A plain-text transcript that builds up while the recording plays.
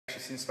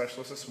seen a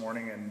specialist this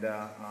morning, and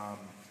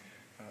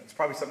it's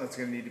probably something that's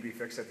going to need to be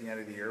fixed at the end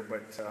of the year,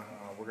 but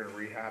we're going to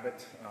rehab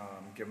it,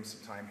 give him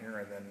some time here,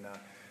 and then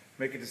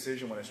make a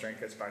decision when his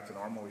strength gets back to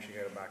normal. We should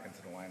get him back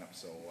into the lineup.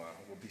 So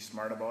we'll be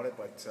smart about it,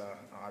 but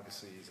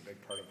obviously he's a big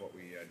part of what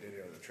we did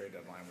here at the trade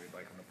deadline. We'd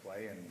like him to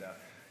play, and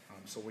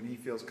so when he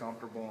feels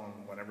comfortable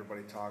and when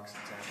everybody talks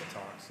and Tampa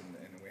talks and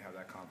we have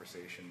that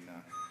conversation,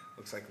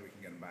 looks like we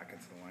can get him back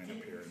into the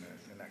lineup here in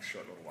the next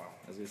short little while.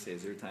 I was going to say,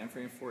 is there a time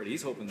frame for it?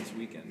 He's hoping this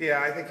weekend.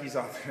 Yeah, I think he's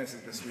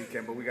optimistic this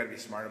weekend, but we got to be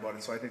smart about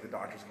it. So I think the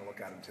doctor's going to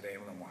look at him today,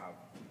 and then we'll have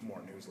more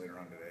news later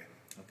on today.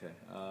 Okay,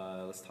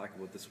 let's talk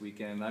about this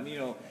weekend. I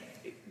mean,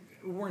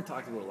 we weren't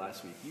talking about it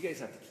last week. You guys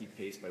have to keep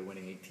pace by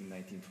winning 18,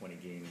 19, 20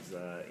 games.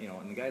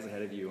 And the guys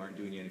ahead of you aren't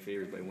doing you any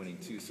favors by winning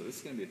too. So this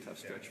is going to be a tough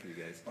stretch for you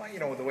guys.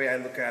 Well, the way I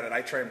look at it,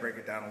 I try and break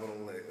it down a little.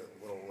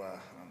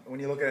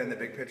 When you look at it in the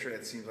big picture,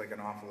 it seems like an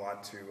awful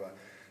lot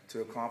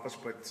to accomplish.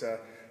 But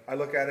I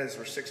look at it as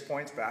we're 6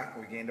 points back.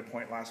 We gained a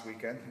point last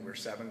weekend. We were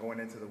 7 going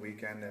into the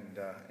weekend and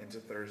into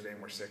Thursday,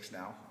 and we're 6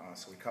 now.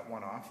 So we cut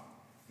 1 off.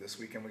 This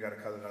weekend we got to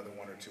cut another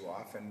 1 or 2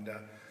 off, and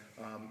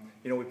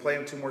we play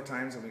them 2 more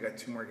times, and we got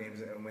 2 more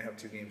games, and we have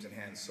 2 games in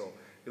hand. So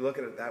you look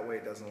at it that way,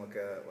 it doesn't look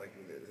like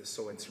it's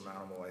so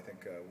insurmountable. I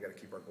think we got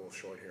to keep our goals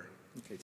short here. Okay.